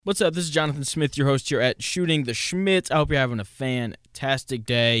What's up? This is Jonathan Smith, your host here at Shooting the Schmitz. I hope you're having a fantastic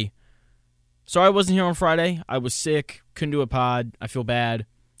day. Sorry I wasn't here on Friday. I was sick, couldn't do a pod. I feel bad.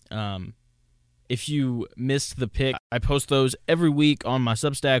 If you missed the pick, I post those every week on my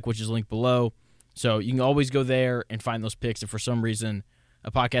Substack, which is linked below. So you can always go there and find those picks if for some reason a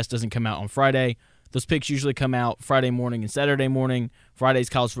podcast doesn't come out on Friday. Those picks usually come out Friday morning and Saturday morning. Friday's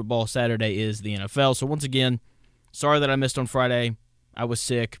college football, Saturday is the NFL. So once again, sorry that I missed on Friday. I was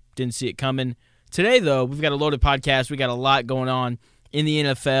sick, didn't see it coming. Today, though, we've got a loaded podcast. We got a lot going on in the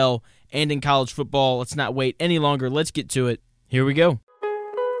NFL and in college football. Let's not wait any longer. Let's get to it. Here we go.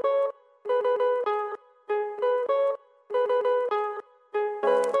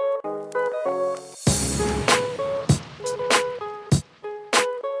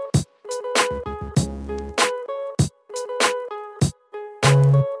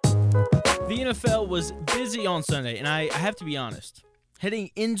 The NFL was busy on Sunday, and I have to be honest.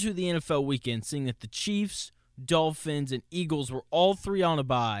 Heading into the NFL weekend, seeing that the Chiefs, Dolphins, and Eagles were all three on a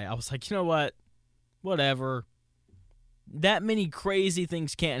bye, I was like, you know what? Whatever. That many crazy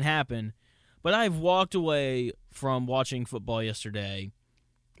things can't happen. But I've walked away from watching football yesterday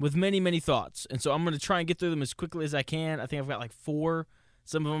with many, many thoughts. And so I'm going to try and get through them as quickly as I can. I think I've got like 4.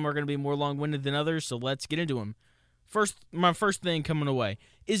 Some of them are going to be more long-winded than others, so let's get into them. My first thing coming away.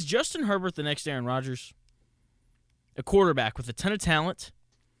 Is Justin Herbert the next Aaron Rodgers? A quarterback with a ton of talent,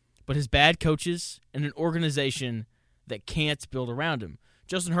 but his bad coaches and an organization that can't build around him.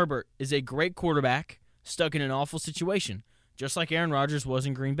 Justin Herbert is a great quarterback stuck in an awful situation, just like Aaron Rodgers was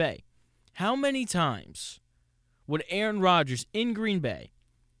in Green Bay. How many times would Aaron Rodgers in Green Bay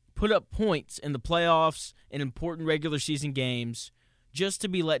put up points in the playoffs and important regular season games just to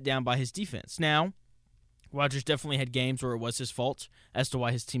be let down by his defense? Now, Rodgers definitely had games where it was his fault as to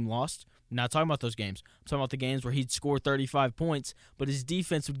why his team lost. I'm not talking about those games. I'm talking about the games where he'd score 35 points, but his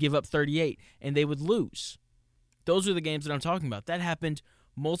defense would give up 38, and they would lose. Those are the games that I'm talking about. That happened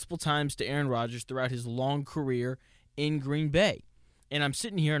multiple times to Aaron Rodgers throughout his long career in Green Bay. And I'm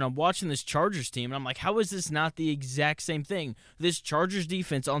sitting here and I'm watching this Chargers team, and I'm like, how is this not the exact same thing? This Chargers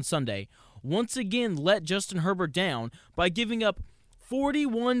defense on Sunday once again let Justin Herbert down by giving up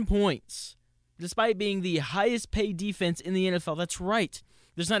 41 points, despite being the highest paid defense in the NFL. That's right.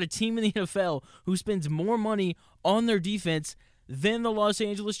 There's not a team in the NFL who spends more money on their defense than the Los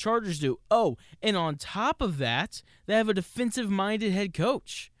Angeles Chargers do. Oh, and on top of that, they have a defensive-minded head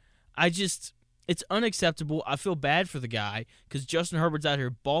coach. It's unacceptable. I feel bad for the guy because Justin Herbert's out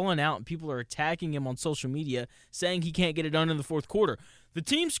here balling out and people are attacking him on social media saying he can't get it done in the fourth quarter. The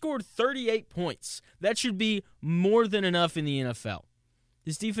team scored 38 points. That should be more than enough in the NFL.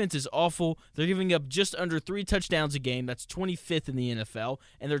 This defense is awful. They're giving up just under 3 touchdowns a game. That's 25th in the NFL.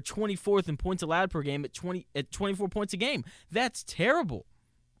 And they're 24th in points allowed per game at 24 points a game. That's terrible.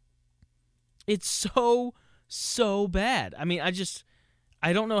 It's so bad. I mean,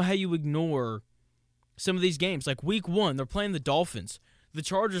 I don't know how you ignore some of these games. Like week 1, they're playing the Dolphins. The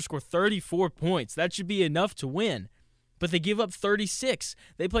Chargers score 34 points. That should be enough to win. But they give up 36.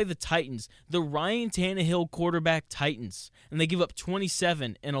 They play the Titans, the Ryan Tannehill quarterback Titans, and they give up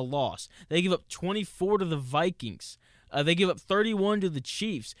 27 in a loss. They give up 24 to the Vikings. They give up 31 to the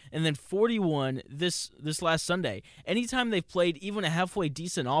Chiefs, and then 41 this last Sunday. Anytime they've played even a halfway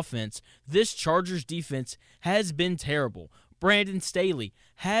decent offense, this Chargers defense has been terrible. Brandon Staley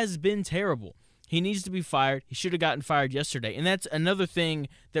has been terrible. He needs to be fired. He should have gotten fired yesterday. And that's another thing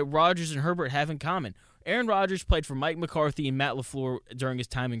that Rodgers and Herbert have in common. Aaron Rodgers played for Mike McCarthy and Matt LaFleur during his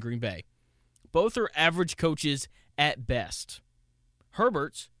time in Green Bay. Both are average coaches at best.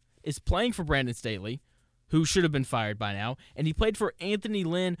 Herbert is playing for Brandon Staley, who should have been fired by now, and he played for Anthony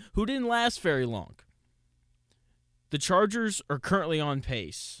Lynn, who didn't last very long. The Chargers are currently on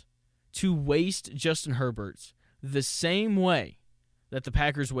pace to waste Justin Herbert the same way that the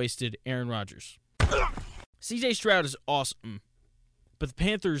Packers wasted Aaron Rodgers. CJ Stroud is awesome, but the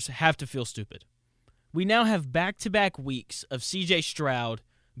Panthers have to feel stupid. We now have back-to-back weeks of CJ Stroud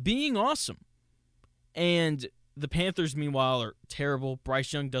being awesome. And the Panthers, meanwhile, are terrible.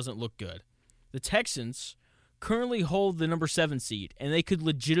 Bryce Young doesn't look good. The Texans currently hold the number 7 seed, and they could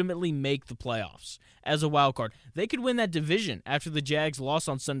legitimately make the playoffs as a wild card. They could win that division after the Jags lost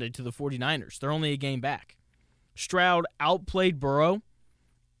on Sunday to the 49ers. They're only a game back. Stroud outplayed Burrow,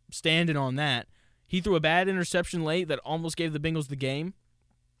 standing on that. He threw a bad interception late that almost gave the Bengals the game,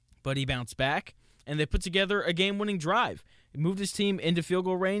 but he bounced back. And they put together a game-winning drive. It moved his team into field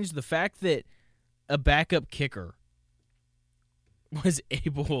goal range. The fact that a backup kicker was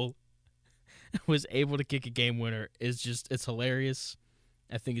able to kick a game winner is just, it's hilarious.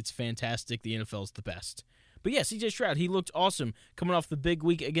 I think it's fantastic. The NFL is the best. But yeah, C.J. Stroud, he looked awesome coming off the big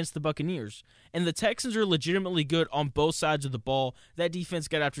week against the Buccaneers. And the Texans are legitimately good on both sides of the ball. That defense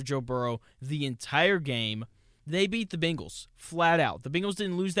got after Joe Burrow the entire game. They beat the Bengals flat out. The Bengals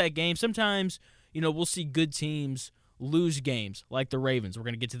didn't lose that game. Sometimes, we'll see good teams lose games like the Ravens. We're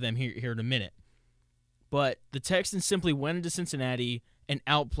going to get to them here in a minute. But the Texans simply went into Cincinnati and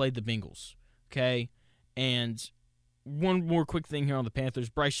outplayed the Bengals. Okay? And one more quick thing here on the Panthers.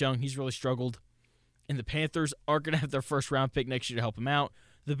 Bryce Young, he's really struggled. And the Panthers aren't going to have their first-round pick next year to help him out.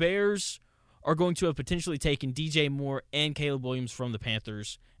 The Bears are going to have potentially taken DJ Moore and Caleb Williams from the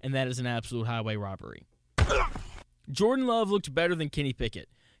Panthers, and that is an absolute highway robbery. Jordan Love looked better than Kenny Pickett.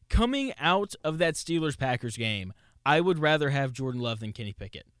 Coming out of that Steelers-Packers game, I would rather have Jordan Love than Kenny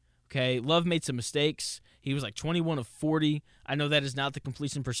Pickett. Okay, Love made some mistakes. He was like 21 of 40. I know that is not the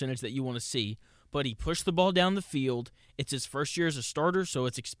completion percentage that you want to see, but he pushed the ball down the field. It's his first year as a starter, so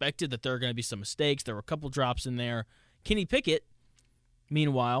it's expected that there are going to be some mistakes. There were a couple drops in there. Kenny Pickett,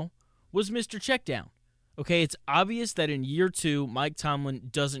 meanwhile, was Mr. Checkdown. Okay, it's obvious that in year 2, Mike Tomlin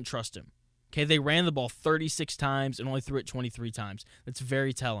doesn't trust him. Okay, they ran the ball 36 times and only threw it 23 times. That's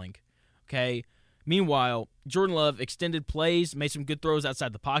very telling. Okay, meanwhile, Jordan Love extended plays, made some good throws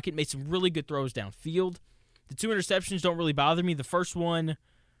outside the pocket, made some really good throws downfield. The 2 interceptions don't really bother me. The first one,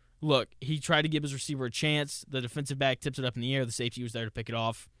 look, he tried to give his receiver a chance. The defensive back tips it up in the air. The safety was there to pick it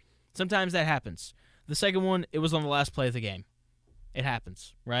off. Sometimes that happens. The second one, it was on the last play of the game. It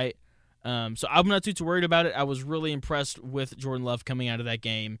happens, right? So I'm not too worried about it. I was really impressed with Jordan Love coming out of that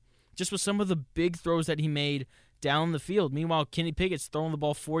game, just with some of the big throws that he made down the field. Meanwhile, Kenny Pickett's throwing the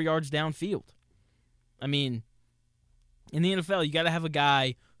ball 4 yards downfield. I mean, in the NFL, you got to have a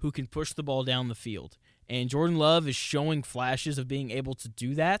guy who can push the ball down the field. And Jordan Love is showing flashes of being able to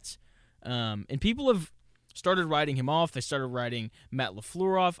do that. And people have started writing him off. They started writing Matt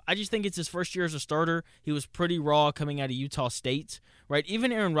LaFleur off. I just think it's his first year as a starter. He was pretty raw coming out of Utah State, right?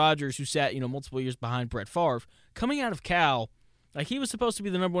 Even Aaron Rodgers, who sat, multiple years behind Brett Favre, coming out of Cal, like he was supposed to be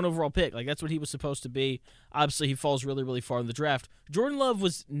the number 1 overall pick. Like that's what he was supposed to be. Obviously, he falls really, really far in the draft. Jordan Love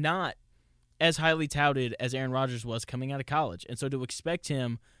was not as highly touted as Aaron Rodgers was coming out of college. And so to expect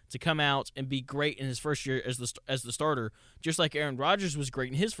him to come out and be great in his first year as the starter, just like Aaron Rodgers was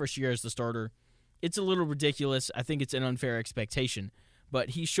great in his first year as the starter, it's a little ridiculous. I think it's an unfair expectation. But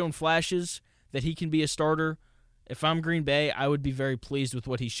he's shown flashes that he can be a starter. If I'm Green Bay, I would be very pleased with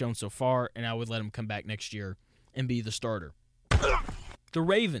what he's shown so far, and I would let him come back next year and be the starter. The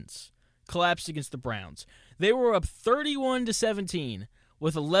Ravens collapsed against the Browns. They were up 31-17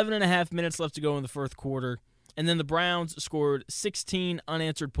 with 11.5 minutes left to go in the fourth quarter. And then the Browns scored 16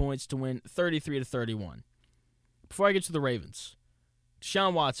 unanswered points to win 33-31. Before I get to the Ravens,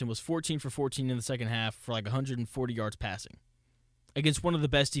 Deshaun Watson was 14 for 14 in the second half for like 140 yards passing against one of the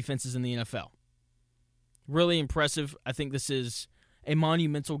best defenses in the NFL. Really impressive. I think this is a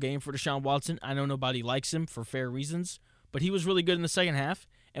monumental game for Deshaun Watson. I know nobody likes him for fair reasons, but he was really good in the second half,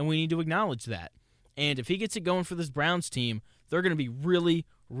 and we need to acknowledge that. And if he gets it going for this Browns team, they're going to be really,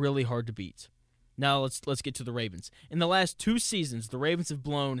 really hard to beat. Now let's get to the Ravens. In the last 2 seasons, the Ravens have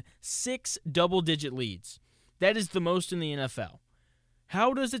blown 6 double-digit leads. That is the most in the NFL.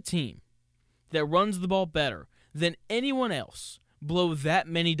 How does a team that runs the ball better than anyone else blow that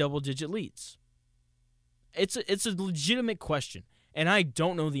many double-digit leads? It's a legitimate question, and I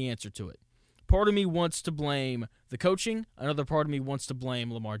don't know the answer to it. Part of me wants to blame the coaching, another part of me wants to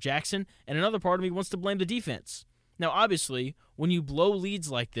blame Lamar Jackson, and another part of me wants to blame the defense. Now, obviously, when you blow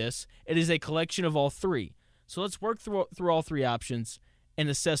leads like this, it is a collection of all 3. So let's work through all 3 options and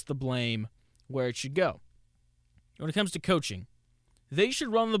assess the blame where it should go. When it comes to coaching, they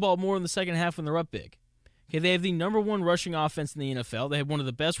should run the ball more in the second half when they're up big. Okay, they have the number 1 rushing offense in the NFL. They had one of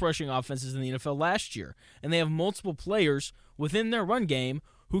the best rushing offenses in the NFL last year. And they have multiple players within their run game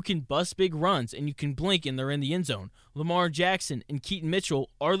who can bust big runs, and you can blink and they're in the end zone. Lamar Jackson and Keaton Mitchell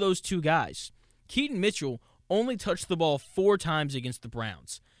are those 2 guys. Keaton Mitchell only touched the ball 4 times against the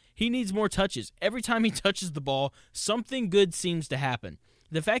Browns. He needs more touches. Every time he touches the ball, something good seems to happen.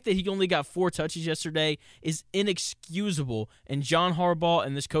 The fact that he only got 4 touches yesterday is inexcusable, and John Harbaugh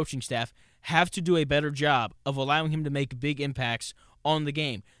and this coaching staff have to do a better job of allowing him to make big impacts on the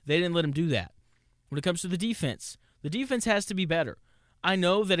game. They didn't let him do that. When it comes to the defense has to be better. I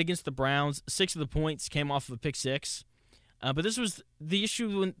know that against the Browns, 6 of the points came off of a pick 6. But this was the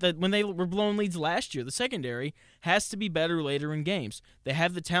issue when they were blowing leads last year. The secondary has to be better later in games. They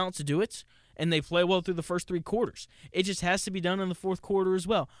have the talent to do it, and they play well through the first 3 quarters. It just has to be done in the fourth quarter as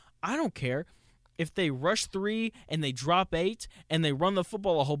well. I don't care if they rush 3 and they drop 8 and they run the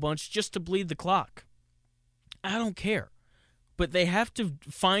football a whole bunch just to bleed the clock. I don't care. But they have to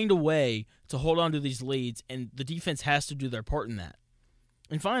find a way to hold on to these leads, and the defense has to do their part in that.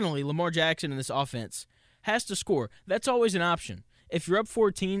 And finally, Lamar Jackson in this offense has to score. That's always an option. If you're up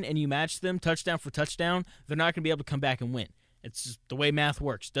 14 and you match them touchdown for touchdown, they're not going to be able to come back and win. It's just the way math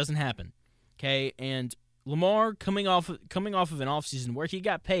works. Doesn't happen. Okay, and Lamar coming off of an offseason where he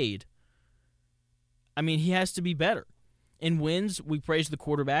got paid, I mean, he has to be better. In wins, we praise the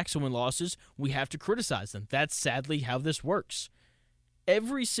quarterback, so in losses, we have to criticize them. That's sadly how this works.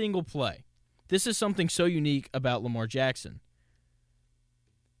 Every single play. This is something so unique about Lamar Jackson.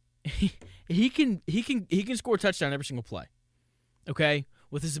 He can score a touchdown every single play. Okay?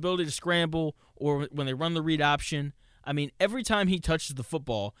 With his ability to scramble or when they run the read option. I mean, every time he touches the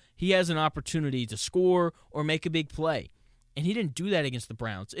football, he has an opportunity to score or make a big play. And he didn't do that against the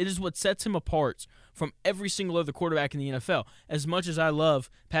Browns. It is what sets him apart from every single other quarterback in the NFL. As much as I love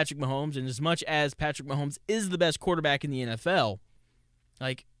Patrick Mahomes, and as much as Patrick Mahomes is the best quarterback in the NFL,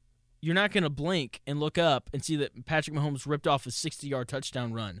 like, you're not going to blink and look up and see that Patrick Mahomes ripped off a 60-yard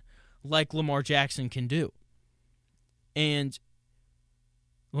touchdown run like Lamar Jackson can do. And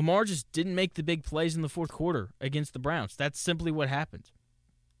Lamar just didn't make the big plays in the fourth quarter against the Browns. That's simply what happened.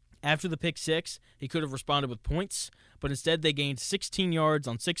 After the pick six, he could have responded with points, but instead they gained 16 yards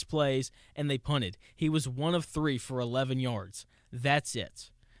on 6 plays, and they punted. He was 1 of 3 for 11 yards. That's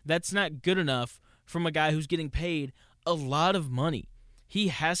it. That's not good enough from a guy who's getting paid a lot of money. He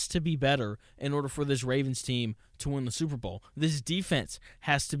has to be better in order for this Ravens team to win the Super Bowl. This defense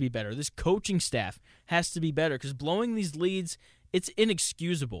has to be better. This coaching staff has to be better, because blowing these leads, it's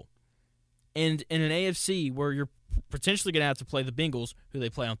inexcusable. And in an AFC where you're potentially going to have to play the Bengals, who they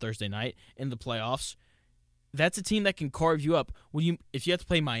play on Thursday night, in the playoffs, that's a team that can carve you up. If you have to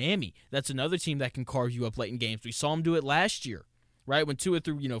play Miami, that's another team that can carve you up late in games. We saw them do it last year, right? When Tua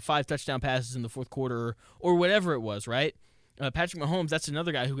threw 5 touchdown passes in the fourth quarter or whatever it was, right? Patrick Mahomes, that's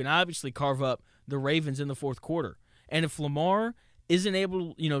another guy who can obviously carve up the Ravens in the fourth quarter. And if Lamar isn't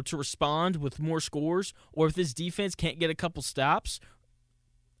able, to respond with more scores, or if this defense can't get a couple stops,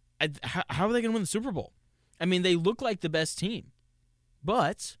 how are they going to win the Super Bowl? I mean, they look like the best team,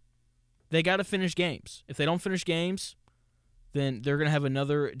 but they got to finish games. If they don't finish games, then they're going to have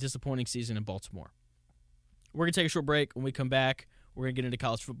another disappointing season in Baltimore. We're going to take a short break. When we come back, we're going to get into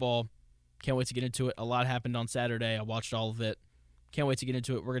college football. Can't wait to get into it. A lot happened on Saturday. I watched all of it. Can't wait to get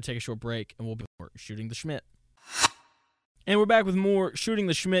into it. We're going to take a short break, and we'll be shooting the Schmidt. And we're back with more Shooting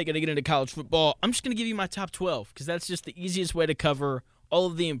the Schmidt. Going to get into college football. I'm just going to give you my top 12 because that's just the easiest way to cover all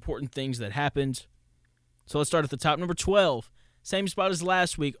of the important things that happened. So let's start at the top. Number 12, same spot as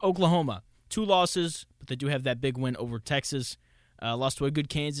last week, Oklahoma. 2 losses, but they do have that big win over Texas. Lost to a good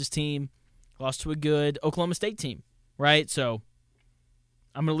Kansas team. Lost to a good Oklahoma State team, right? So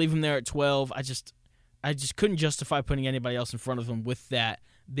I'm going to leave them there at 12. I just couldn't justify putting anybody else in front of them with that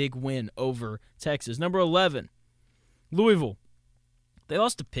big win over Texas. Number 11, Louisville. They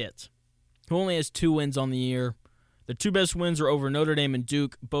lost to Pitt, who only has 2 wins on the year. Their 2 best wins are over Notre Dame and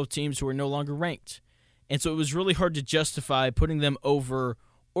Duke, both teams who are no longer ranked. And so it was really hard to justify putting them over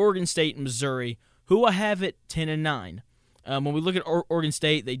Oregon State and Missouri, who I have at 10-9. When we look at Oregon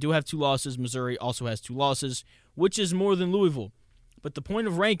State, they do have 2 losses. Missouri also has 2 losses, which is more than Louisville. But the point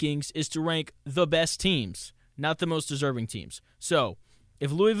of rankings is to rank the best teams, not the most deserving teams. So if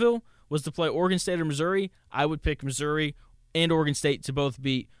Louisville was to play Oregon State or Missouri, I would pick Missouri and Oregon State to both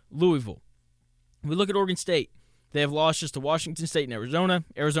beat Louisville. When we look at Oregon State, they have losses to Washington State and Arizona.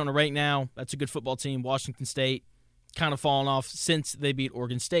 Arizona right now, that's a good football team. Washington State kind of fallen off since they beat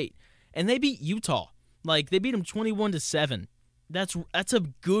Oregon State. And they beat Utah. They beat them 21-7. That's a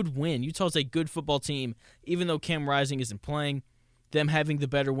good win. Utah's a good football team, even though Cam Rising isn't playing. Them having the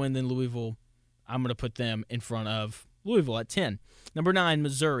better win than Louisville, I'm going to put them in front of Louisville at 10. Number 9,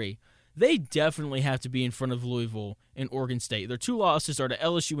 Missouri. They definitely have to be in front of Louisville and Oregon State. Their 2 losses are to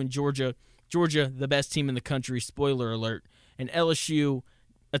LSU and Georgia. Georgia, the best team in the country, spoiler alert, and LSU,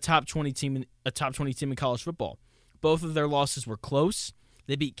 a top 20 team in college football. Both of their losses were close.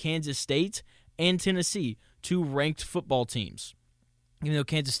 They beat Kansas State and Tennessee, 2 ranked football teams. Even though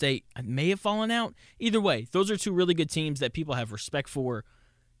Kansas State may have fallen out. Either way, those are 2 really good teams that people have respect for.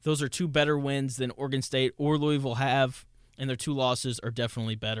 Those are 2 better wins than Oregon State or Louisville have, and their 2 losses are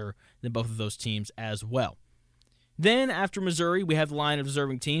definitely better than both of those teams as well. Then, after Missouri, we have the line of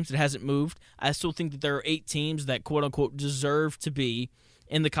deserving teams. It hasn't moved. I still think that there are 8 teams that, quote-unquote, deserve to be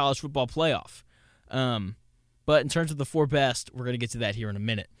in the college football playoff. But in terms of the 4 best, we're going to get to that here in a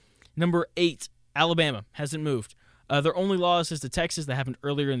minute. Number 8, Alabama. Hasn't moved. Their only loss is to Texas. That happened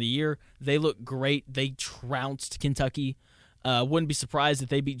earlier in the year. They look great. They trounced Kentucky. Wouldn't be surprised if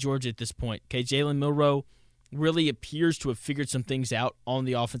they beat Georgia at this point. Okay, Jalen Milroe really appears to have figured some things out on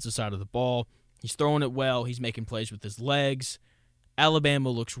the offensive side of the ball. He's throwing it well. He's making plays with his legs. Alabama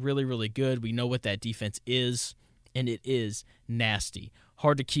looks really, really good. We know what that defense is, and it is nasty.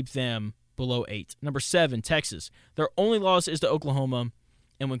 Hard to keep them below 8. Number 7, Texas. Their only loss is to Oklahoma,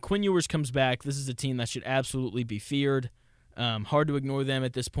 and when Quinn Ewers comes back, this is a team that should absolutely be feared. Hard to ignore them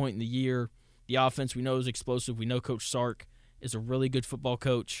at this point in the year. The offense we know is explosive. We know Coach Sark is a really good football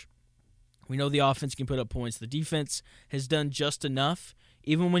coach. We know the offense can put up points. The defense has done just enough.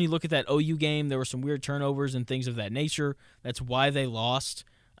 Even when you look at that OU game, there were some weird turnovers and things of that nature. That's why they lost.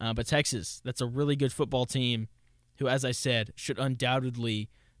 But Texas, that's a really good football team who, as I said, should undoubtedly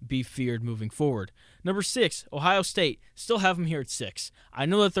be feared moving forward. Number 6, Ohio State. Still have them here at 6. I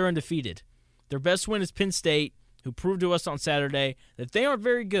know that they're undefeated. Their best win is Penn State, who proved to us on Saturday that they aren't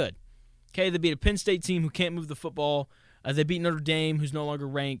very good. Okay, they beat a Penn State team who can't move the football. They beat Notre Dame, who's no longer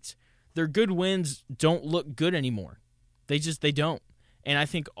ranked. Their good wins don't look good anymore. They don't. And I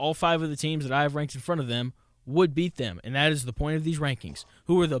think all 5 of the teams that I have ranked in front of them would beat them. And that is the point of these rankings.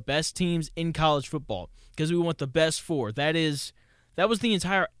 Who are the best teams in college football? Because we want the best 4. That was the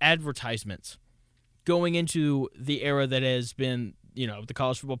entire advertisement going into the era that has been, the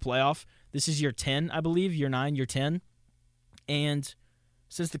college football playoff. This is year 10, I believe, year 9, year 10. And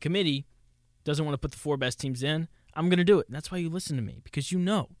since the committee doesn't want to put the 4 best teams in, I'm going to do it. And that's why you listen to me, because you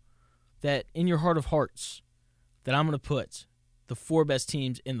know that in your heart of hearts that I'm going to put the 4 best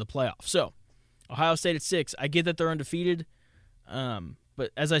teams in the playoff. So, Ohio State at 6. I get that they're undefeated,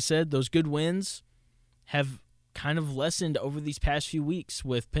 but as I said, those good wins have kind of lessened over these past few weeks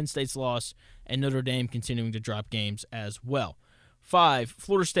with Penn State's loss and Notre Dame continuing to drop games as well. 5,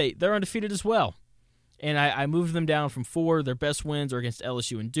 Florida State. They're undefeated as well, and I moved them down from 4. Their best wins are against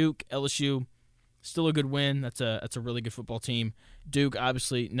LSU and Duke. LSU, still a good win. That's a really good football team. Duke,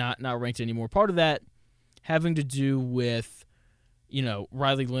 obviously not ranked anymore. Part of that having to do with,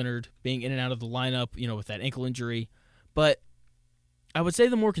 Riley Leonard being in and out of the lineup, with that ankle injury. But I would say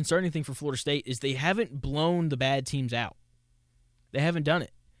the more concerning thing for Florida State is they haven't blown the bad teams out. They haven't done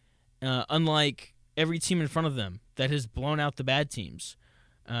it. Unlike every team in front of them that has blown out the bad teams.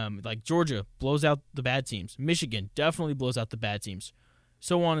 Like Georgia blows out the bad teams. Michigan definitely blows out the bad teams.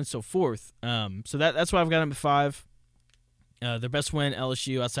 So on and so forth. So that's why I've got them at 5. Their best win,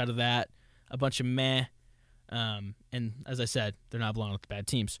 LSU. Outside of that, a bunch of meh. And as I said, they're not blowing out the bad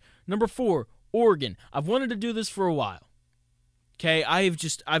teams. Number 4, Oregon. I've wanted to do this for a while. Okay,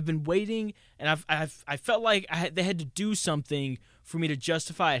 I've been waiting, and I felt like they had to do something for me to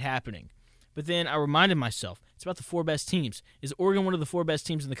justify it happening. But then I reminded myself, it's about the 4 best teams. Is Oregon one of the 4 best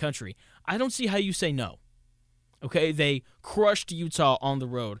teams in the country? I don't see how you say no. Okay, they crushed Utah on the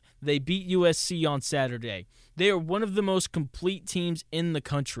road. They beat USC on Saturday. They are one of the most complete teams in the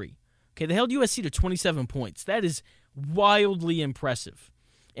country. Okay, they held USC to 27 points. That is wildly impressive.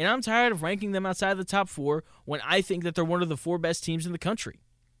 And I'm tired of ranking them outside of the top 4 when I think that they're one of the 4 best teams in the country.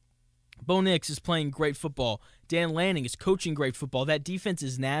 Bo Nix is playing great football. Dan Lanning is coaching great football. That defense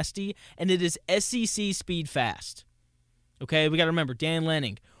is nasty, and it is SEC speed fast. Okay, we got to remember, Dan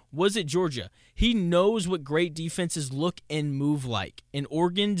Lanning was at Georgia. He knows what great defenses look and move like. And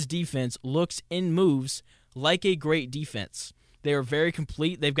Oregon's defense looks and moves like a great defense. They are very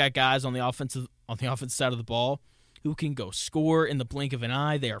complete. They've got guys on the offensive side of the ball who can go score in the blink of an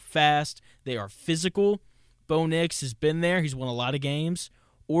eye. They are fast. They are physical. Bo Nix has been there. He's won a lot of games.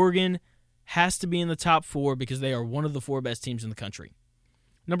 Oregon has to be in the top 4 because they are one of the 4 best teams in the country.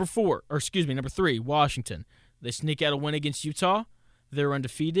 Number 3, Washington. They sneak out a win against Utah. They're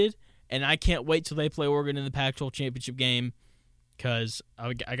undefeated, and I can't wait till they play Oregon in the Pac-12 championship game because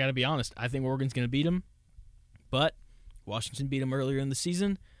I got to be honest, I think Oregon's going to beat them, but Washington beat them earlier in the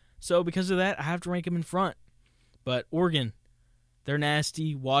season, so because of that, I have to rank them in front. But Oregon, they're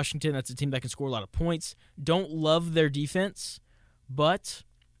nasty. Washington, that's a team that can score a lot of points. Don't love their defense, but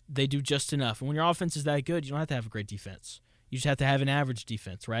they do just enough. And when your offense is that good, you don't have to have a great defense. You just have to have an average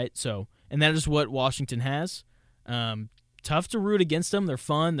defense, right? So, and that is what Washington has. Tough to root against them. They're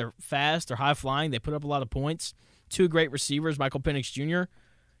fun. They're fast. They're high-flying. They put up a lot of points. 2 great receivers, Michael Penix Jr.,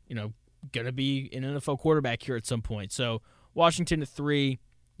 going to be an NFL quarterback here at some point. So Washington at 3,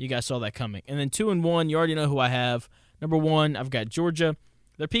 you guys saw that coming. And then 2 and 1, you already know who I have. Number 1, I've got Georgia.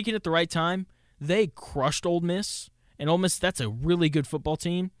 They're peaking at the right time. They crushed Ole Miss. And Ole Miss, that's a really good football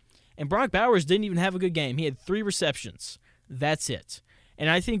team. And Brock Bowers didn't even have a good game. He had 3 receptions. That's it. And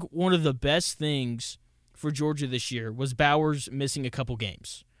I think one of the best things for Georgia this year was Bowers missing a couple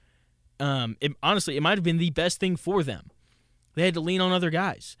games. Honestly, it might have been the best thing for them. They had to lean on other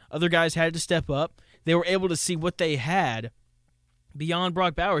guys. Other guys had to step up. They were able to see what they had beyond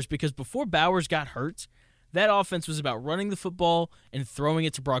Brock Bowers because before Bowers got hurt, That offense was about running the football and throwing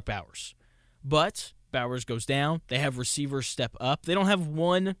it to Brock Bowers. But Bowers goes down. They have receivers step up. They don't have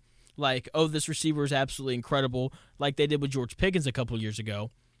one like, oh, this receiver is absolutely incredible like they did with George Pickens a couple years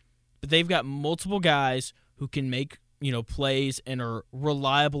ago. But they've got multiple guys who can make, plays and are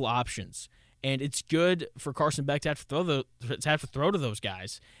reliable options. And it's good for Carson Beck to have to throw to those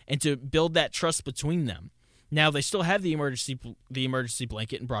guys and to build that trust between them. Now, they still have the emergency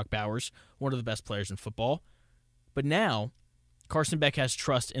blanket in Brock Bowers, one of the best players in football. But now, Carson Beck has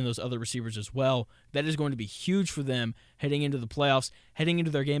trust in those other receivers as well. That is going to be huge for them heading into the playoffs, heading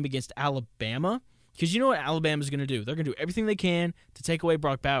into their game against Alabama. Because you know what Alabama is going to do? They're going to do everything they can to take away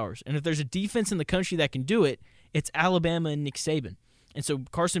Brock Bowers. And if there's a defense in the country that can do it, it's Alabama and Nick Saban. And so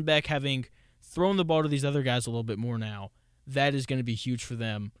Carson Beck having thrown the ball to these other guys a little bit more now, that is going to be huge for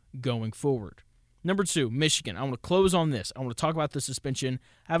them going forward. Number 2, Michigan. I want to close on this. I want to talk about the suspension.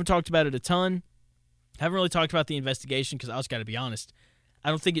 I haven't talked about it a ton. I haven't really talked about the investigation because I just got to be honest. I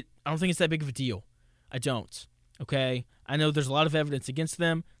don't think it's that big of a deal. I don't. Okay? I know there's a lot of evidence against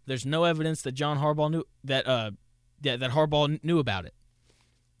them. There's no evidence that John Harbaugh knew that Harbaugh knew about it.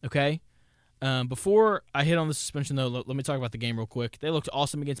 Okay? Before I hit on the suspension, though, let me talk about the game real quick. They looked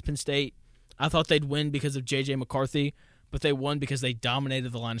awesome against Penn State. I thought they'd win because of J.J. McCarthy, but they won because they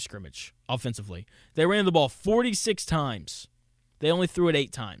dominated the line of scrimmage offensively. They ran the ball 46 times. They only threw it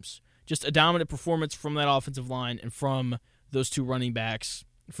 8 times. Just a dominant performance from that offensive line and from those 2 running backs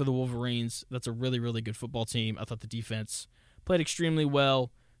for the Wolverines. That's a really, really good football team. I thought the defense played extremely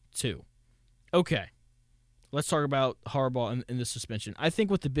well, too. Okay, let's talk about Harbaugh and the suspension. I think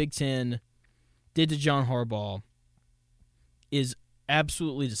what the Big Ten did to John Harbaugh is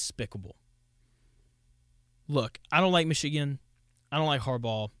absolutely despicable. Look, I don't like Michigan. I don't like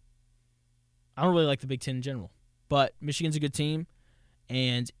Harbaugh. I don't really like the Big Ten in general. But Michigan's a good team.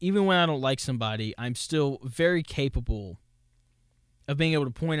 And even when I don't like somebody, I'm still very capable of being able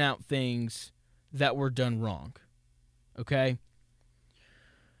to point out things that were done wrong. Okay?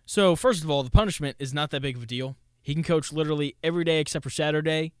 So, first of all, the punishment is not that big of a deal. He can coach literally every day except for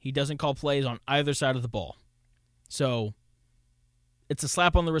Saturday. He doesn't call plays on either side of the ball. So, it's a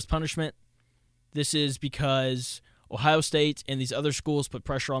slap on the wrist punishment. This is because Ohio State and these other schools put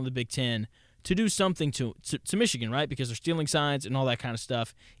pressure on the Big Ten to do something to Michigan, right? Because they're stealing signs and all that kind of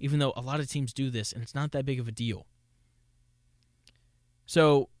stuff, even though a lot of teams do this, and it's not that big of a deal.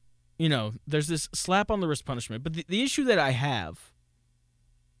 So, there's this slap on the wrist punishment. But the issue that I have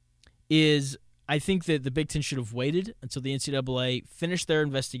is I think that the Big Ten should have waited until the NCAA finished their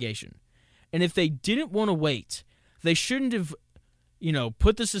investigation. And if they didn't want to wait, they shouldn't have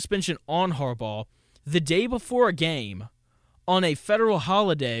put the suspension on Harbaugh the day before a game on a federal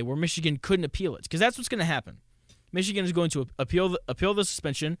holiday where Michigan couldn't appeal it. Because that's what's going to happen. Michigan is going to appeal the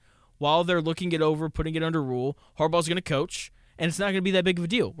suspension while they're looking it over, putting it under rule. Harbaugh's going to coach, and it's not going to be that big of a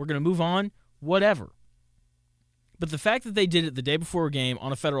deal. We're going to move on, whatever. But the fact that they did it the day before a game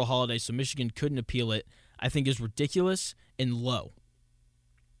on a federal holiday so Michigan couldn't appeal it, I think is ridiculous and low.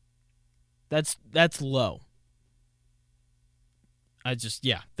 That's low.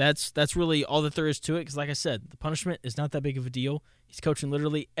 That's really all that there is to it, because like I said, the punishment is not that big of a deal. He's coaching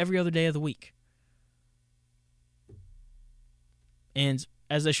literally every other day of the week. And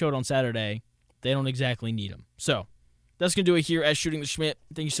as they showed on Saturday, they don't exactly need him. So, that's going to do it here at Shooting the Schmidt.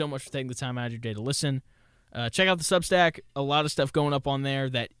 Thank you so much for taking the time out of your day to listen. Check out the Substack. A lot of stuff going up on there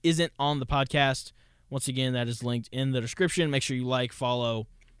that isn't on the podcast. Once again, that is linked in the description. Make sure you like, follow,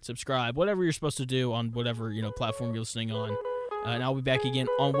 subscribe, whatever you're supposed to do on whatever platform you're listening on. And I'll be back again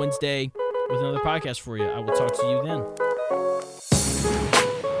on Wednesday with another podcast for you. I will talk to you then.